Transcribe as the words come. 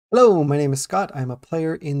Hello, my name is Scott. I'm a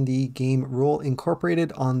player in the game Roll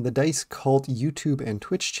Incorporated on the Dice Cult YouTube and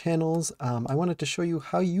Twitch channels. I wanted to show you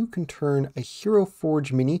how you can turn a Hero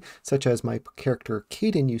Forge mini, such as my character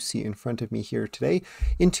Caden you see in front of me here today,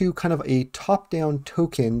 into kind of a top-down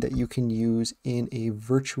token that you can use in a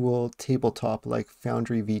virtual tabletop like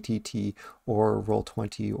Foundry VTT or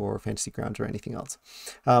Roll20 or Fantasy Grounds or anything else.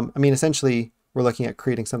 Essentially, we're looking at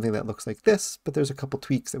creating something that looks like this, but there's a couple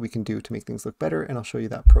tweaks that we can do to make things look better, and I'll show you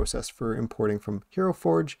that process for importing from Hero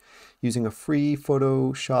Forge using a free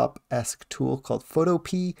Photoshop-esque tool called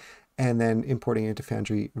PhotoP, and then importing it into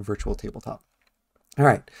Foundry Virtual Tabletop. All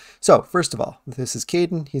right, so first of all, this is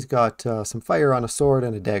Caden. He's got some fire on a sword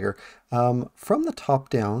and a dagger. From the top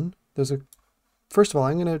down, first of all,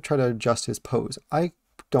 I'm going to try to adjust his pose. I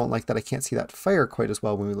don't like that I can't see that fire quite as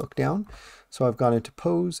well when we look down. So I've gone into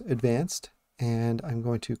Pose, Advanced, and I'm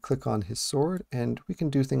going to click on his sword, and we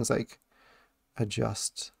can do things like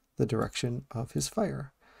adjust the direction of his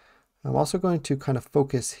fire. I'm also going to kind of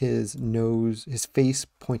focus his nose, his face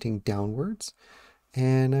pointing downwards,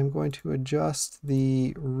 and I'm going to adjust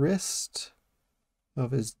the wrist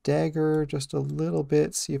of his dagger just a little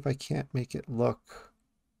bit, see if I can't make it look.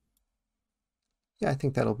 Yeah, I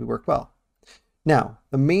think that'll work well. Now,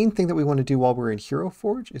 the main thing that we want to do while we're in Hero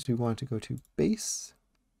Forge is we want to go to Base,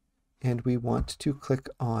 and we want to click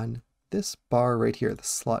on this bar right here, the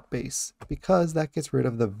slot base, because that gets rid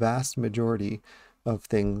of the vast majority of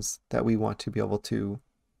things that we want to be able to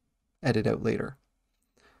edit out later.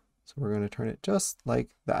 So we're going to turn it just like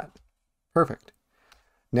that. Perfect.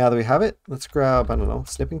 Now that we have it, let's grab, I don't know,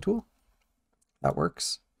 snipping tool. That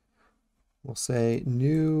works. We'll say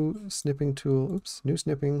new snipping tool, new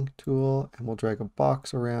snipping tool, and we'll drag a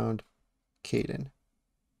box around Caden.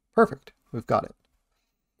 Perfect, we've got it.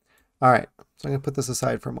 All right, so I'm going to put this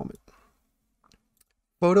aside for a moment.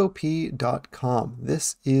 Photopea.com.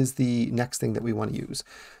 This is the next thing that we want to use.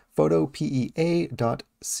 Photopea.com.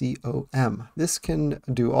 This can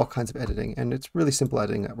do all kinds of editing, and it's really simple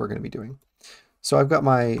editing that we're going to be doing. So I've got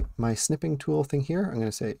my snipping tool thing here. I'm going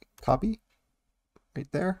to say copy right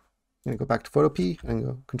there. I'm going to go back to Photopea and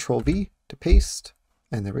go Control V to paste,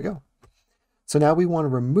 and there we go. So now we want to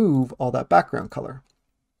remove all that background color.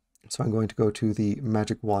 So I'm going to go to the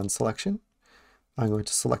magic wand selection. I'm going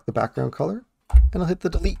to select the background color, and I'll hit the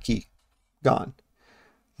delete key. Gone.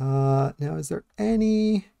 Now, there's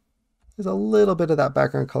a little bit of that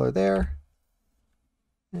background color there.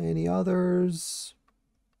 Any others?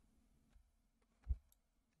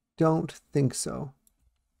 Don't think so.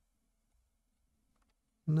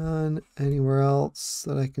 None anywhere else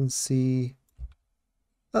that I can see.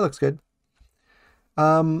 That looks good.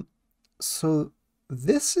 So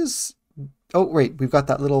this is, oh wait, we've got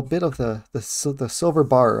that little bit of the silver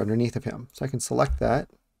bar underneath of him. So I can select that.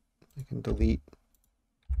 I can delete.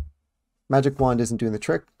 Magic wand isn't doing the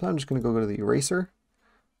trick, so I'm just going to go to the eraser,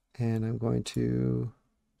 and I'm going to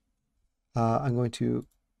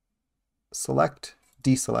select,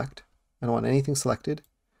 deselect. I don't want anything selected.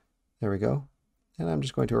 There we go. And I'm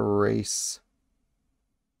just going to erase.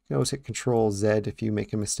 You can always hit Control Z if you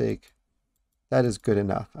make a mistake. That is good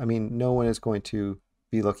enough. I mean, no one is going to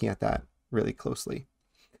be looking at that really closely.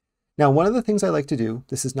 Now, one of the things I like to do,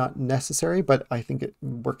 this is not necessary, but I think it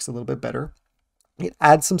works a little bit better. It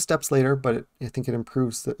adds some steps later, but I think it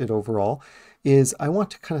improves it overall, is I want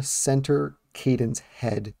to kind of center Caden's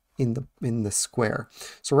head in the square.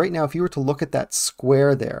 So right now, if you were to look at that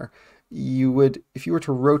square there, if you were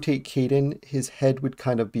to rotate Caden, his head would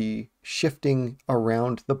kind of be shifting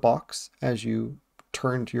around the box as you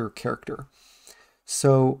turned your character.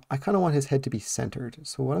 So I kind of want his head to be centered.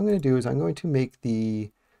 So what I'm going to do is I'm going to make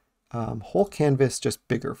the whole canvas just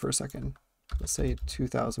bigger for a second. Let's say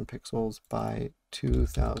 2000 pixels by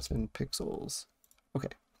 2000 pixels. Okay.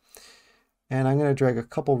 And I'm going to drag a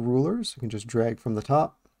couple rulers. You can just drag from the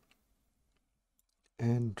top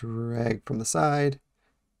and drag from the side.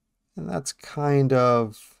 And that's kind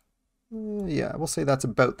of, yeah, we'll say that's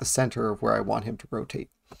about the center of where I want him to rotate.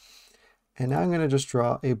 And now I'm going to just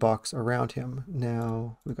draw a box around him.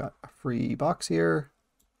 Now we've got a free box here.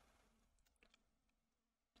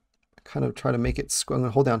 Kind of try to make it square. I'm going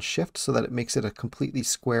to hold down Shift so that it makes it a completely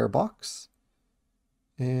square box.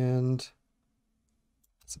 And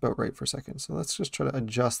it's about right for a second. So let's just try to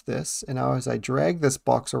adjust this. And now as I drag this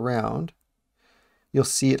box around, you'll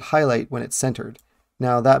see it highlight when it's centered.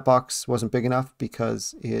 Now that box wasn't big enough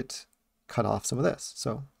because it cut off some of this.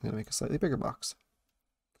 So I'm going to make a slightly bigger box.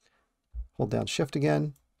 Hold down Shift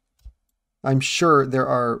again. I'm sure there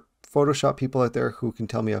are Photoshop people out there who can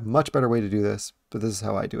tell me a much better way to do this, but this is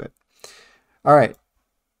how I do it. All right,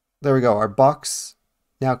 there we go. Our box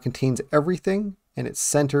now contains everything and it's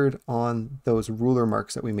centered on those ruler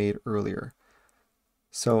marks that we made earlier.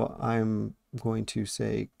 So I'm going to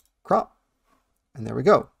say crop, and there we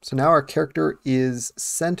go. So now our character is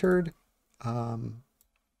centered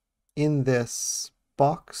in this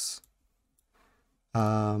box,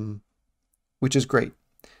 which is great.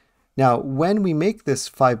 Now, when we make this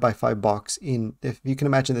 5x5 box if you can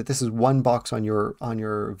imagine that this is one box on your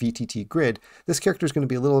VTT grid, this character is going to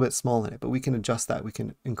be a little bit small in it, but we can adjust that. We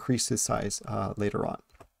can increase his size later on.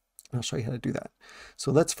 I'll show you how to do that.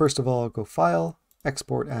 So let's first of all go File,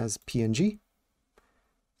 Export as PNG.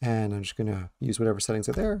 And I'm just going to use whatever settings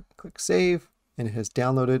are there. Click Save, and it has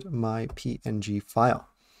downloaded my PNG file.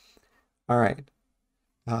 All right.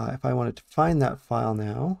 If I wanted to find that file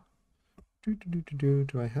now, do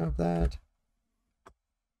I have that?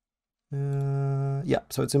 Yeah,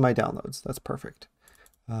 so it's in my downloads. That's perfect.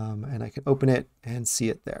 And I can open it and see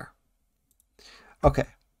it there. Okay,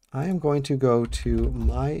 I am going to go to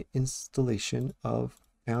my installation of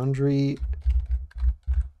Foundry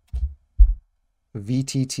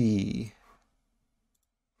VTT.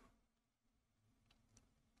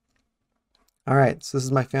 All right, so this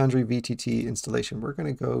is my Foundry VTT installation. We're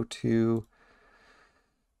going to go to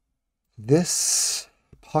this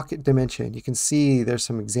pocket dimension. You can see there's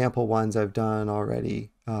some example ones I've done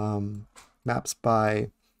already. Maps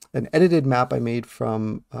by an edited map I made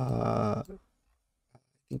from, I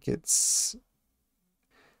think it's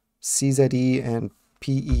CZE and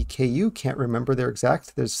PEKU. Can't remember their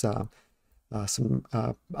exact. There's some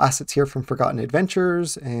assets here from Forgotten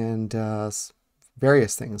Adventures and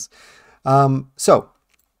various things. So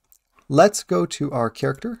let's go to our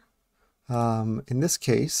character. In this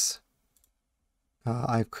case,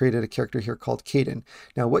 I've created a character here called Caden.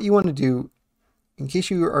 Now what you want to do, in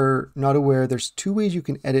case you are not aware, there's two ways you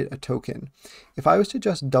can edit a token. If I was to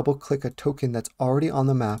just double click a token that's already on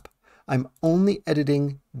the map, I'm only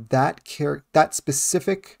editing that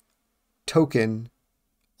specific token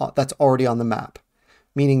that's already on the map,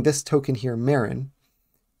 meaning this token here, Marin.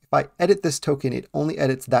 If I edit this token, it only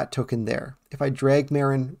edits that token there. If I drag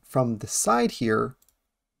Marin from the side here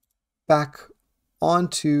back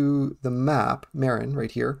onto the map, Marin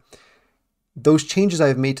right here, those changes I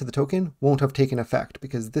have made to the token won't have taken effect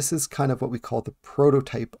because this is kind of what we call the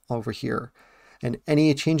prototype over here. And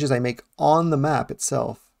any changes I make on the map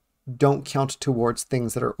itself don't count towards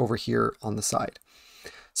things that are over here on the side.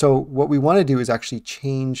 So what we want to do is actually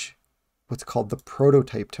change what's called the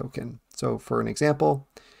prototype token. So for an example,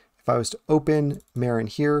 if I was to open Marin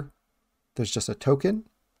here, there's just a token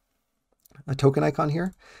icon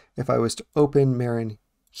here. If I was to open Marin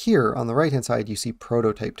here on the right hand side, you see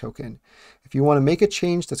prototype token. If you want to make a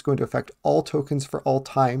change that's going to affect all tokens for all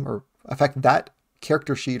time, or affect that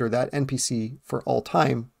character sheet or that NPC for all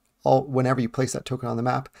time, whenever you place that token on the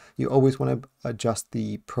map, you always want to adjust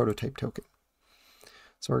the prototype token.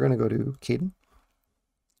 So we're going to go to Caden.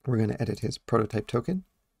 We're going to edit his prototype token.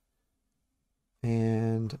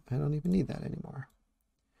 And I don't even need that anymore.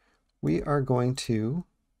 We are going to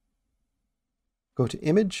go to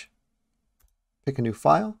Image, pick a new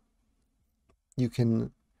file. You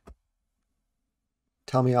can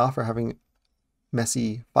tell me off for having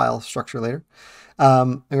messy file structure later.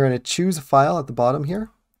 I'm going to choose a file at the bottom here.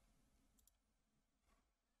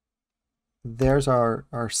 There's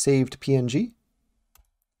our saved PNG.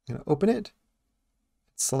 I'm going to open it.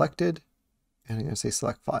 It's selected, and I'm going to say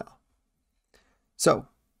Select File. So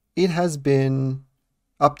it has been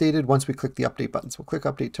updated once we click the Update button. So we'll click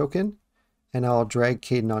Update Token, and I'll drag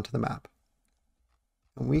Caden onto the map.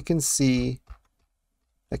 And we can see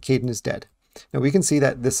that Caden is dead. Now we can see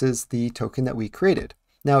that this is the token that we created.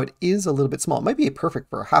 Now it is a little bit small. It might be perfect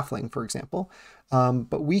for a halfling, for example,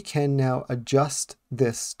 but we can now adjust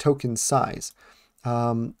this token size.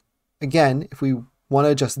 Again, if we want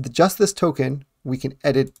to adjust just this token, we can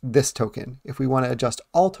edit this token. If we want to adjust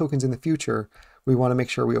all tokens in the future, we want to make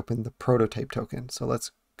sure we open the prototype token. So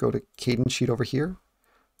let's go to Caden sheet over here,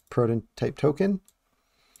 prototype token,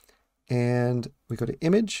 and we go to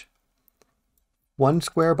Image, 1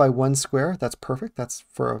 square by 1 square. That's perfect. That's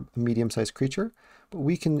for a medium-sized creature. But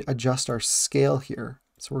we can adjust our scale here.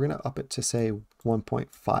 So we're going to up it to say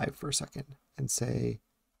 1.5 for a second and say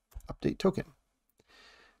Update Token.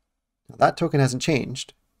 Now that token hasn't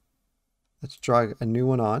changed. Let's drag a new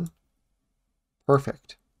one on.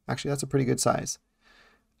 Perfect. Actually, that's a pretty good size.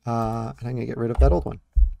 And I'm going to get rid of that old one.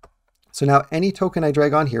 So now any token I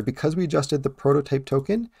drag on here, because we adjusted the prototype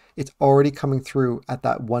token, it's already coming through at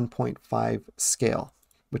that 1.5 scale,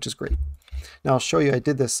 which is great. Now I'll show you, I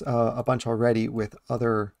did this a bunch already with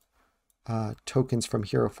other tokens from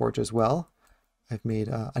Hero Forge as well. I've made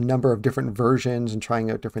a number of different versions and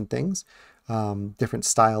trying out different things, different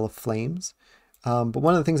style of flames. But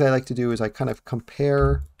one of the things I like to do is I kind of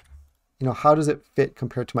compare, how does it fit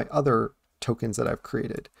compared to my other tokens that I've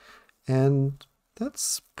created? And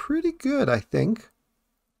that's pretty good, I think.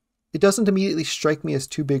 It doesn't immediately strike me as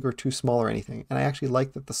too big or too small or anything. And I actually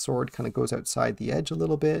like that the sword kind of goes outside the edge a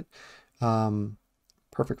little bit.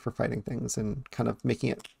 Perfect for fighting things and kind of making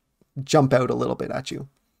it jump out a little bit at you.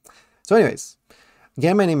 So anyways,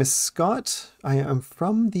 again, my name is Scott. I am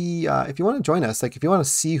from the, if you want to join us, like if you want to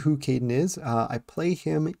see who Caden is, I play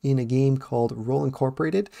him in a game called Roll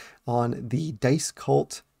Incorporated on the Dice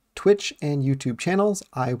Cult Twitch and YouTube channels.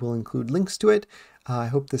 I will include links to it. I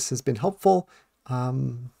hope this has been helpful.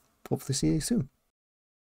 Hopefully see you soon.